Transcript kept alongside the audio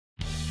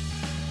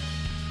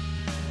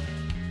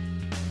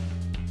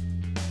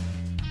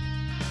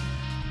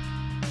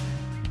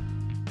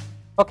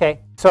Okay,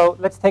 so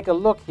let's take a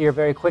look here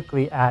very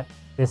quickly at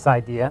this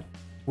idea.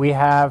 We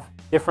have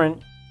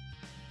different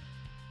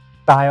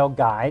style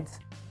guides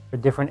for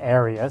different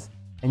areas,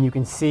 and you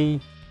can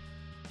see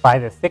by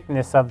the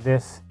thickness of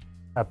this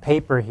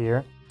paper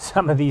here,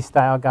 some of these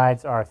style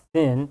guides are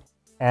thin,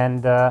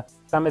 and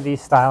some of these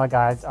style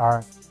guides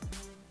are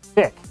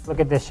thick.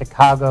 Look at this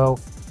Chicago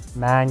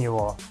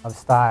Manual of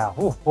Style.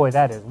 Oh boy,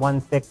 that is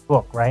one thick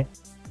book, right?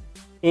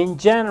 In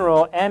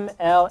general,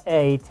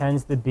 MLA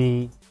tends to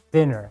be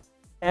thinner.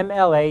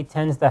 MLA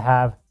tends to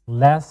have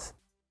less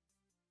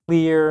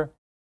clear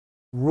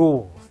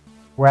rules,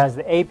 whereas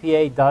the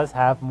APA does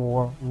have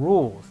more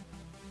rules.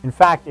 In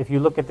fact, if you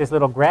look at this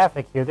little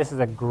graphic here, this is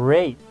a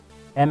great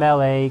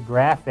MLA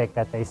graphic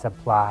that they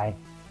supply.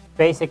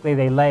 Basically,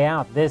 they lay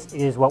out, this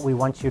is what we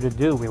want you to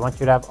do. We want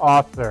you to have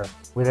author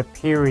with a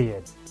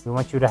period. We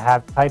want you to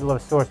have title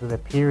of source with a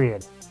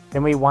period.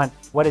 Then we want,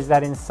 what is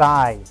that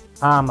inside,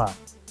 comma.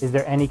 Is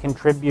there any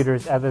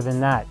contributors other than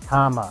that,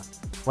 comma.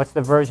 What's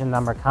the version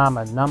number,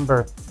 comma,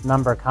 number,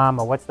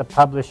 comma. What's the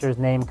publisher's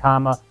name,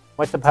 comma.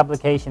 What's the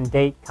publication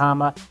date,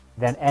 comma.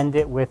 Then end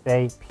it with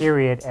a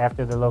period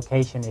after the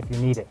location if you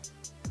need it.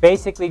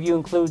 Basically, if you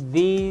include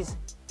these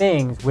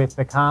things with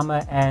the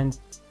comma and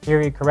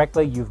period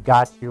correctly, you've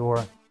got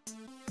your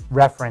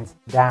reference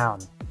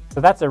down.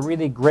 So that's a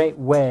really great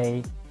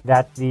way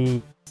that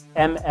the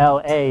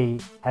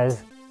MLA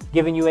has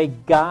given you a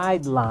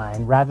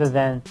guideline rather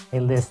than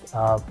a list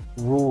of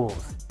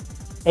rules.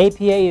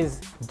 APA is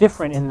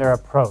different in their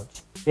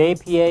approach. The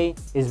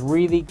APA is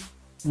really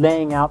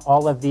laying out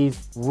all of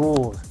these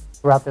rules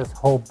throughout this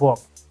whole book.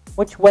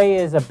 Which way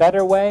is a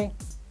better way?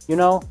 You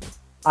know,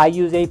 I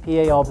use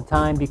APA all the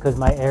time because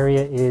my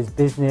area is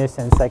business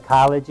and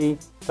psychology.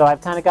 So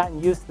I've kind of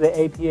gotten used to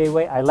the APA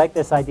way. I like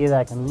this idea that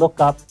I can look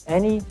up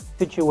any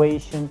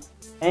situation,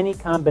 any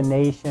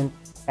combination,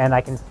 and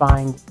I can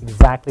find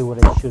exactly what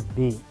it should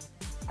be.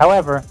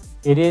 However,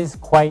 it is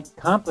quite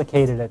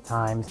complicated at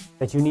times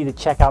that you need to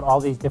check out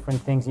all these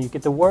different things and you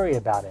get to worry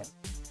about it.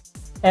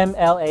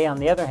 MLA, on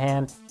the other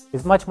hand,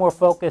 is much more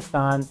focused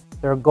on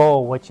their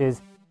goal, which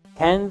is,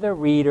 can the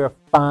reader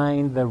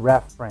find the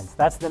reference?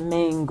 That's the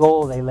main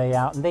goal they lay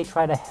out, and they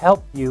try to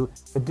help you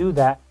to do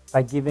that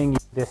by giving you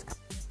this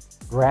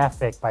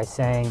graphic by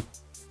saying,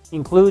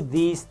 include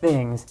these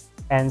things,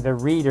 and the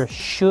reader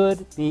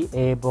should be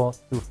able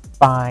to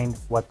find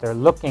what they're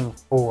looking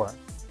for.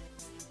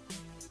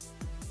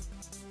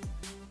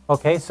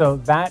 Okay, so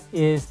that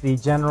is the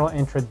general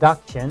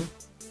introduction.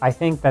 I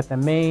think that the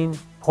main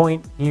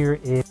point here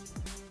is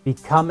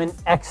become an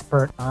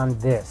expert on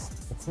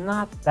this. It's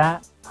not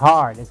that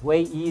hard. It's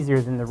way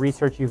easier than the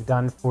research you've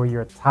done for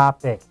your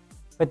topic.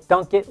 But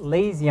don't get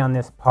lazy on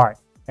this part.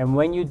 And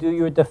when you do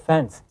your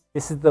defense,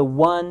 this is the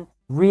one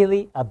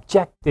really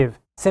objective,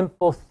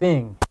 simple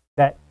thing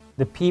that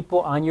the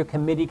people on your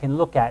committee can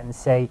look at and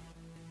say,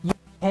 you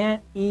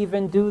can't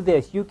even do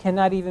this. You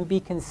cannot even be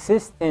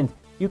consistent.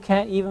 You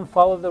can't even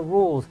follow the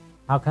rules.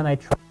 How can I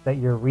trust that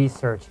your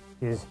research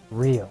is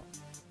real?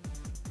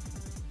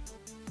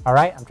 All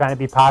right, I'm trying to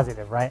be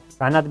positive, right?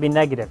 Try not to be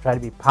negative, try to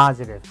be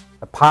positive.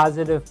 The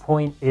positive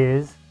point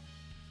is,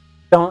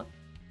 don't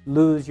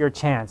lose your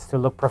chance to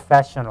look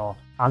professional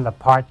on the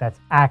part that's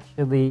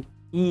actually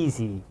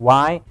easy.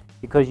 Why?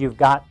 Because you've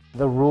got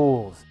the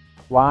rules.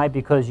 Why?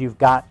 Because you've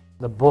got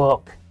the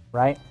book,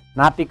 right?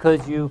 Not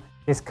because you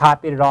just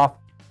copied it off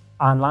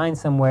online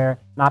somewhere,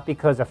 not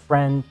because a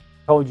friend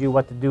told you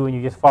what to do and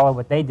you just followed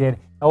what they did.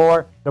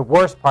 Or the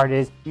worst part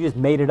is you just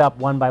made it up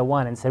one by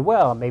one and said,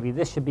 well, maybe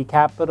this should be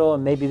capital,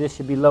 and maybe this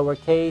should be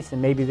lowercase,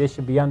 and maybe this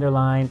should be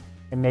underlined,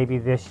 and maybe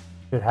this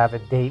should have a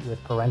date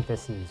with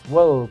parentheses.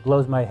 Whoa,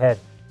 blows my head,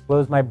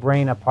 blows my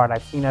brain apart.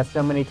 I've seen that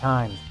so many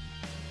times.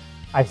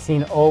 I've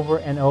seen over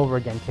and over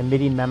again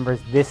committee members,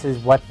 this is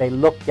what they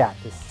look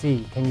at to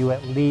see, can you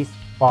at least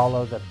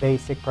follow the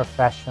basic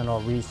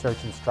professional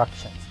research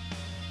instructions?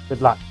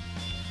 Good luck.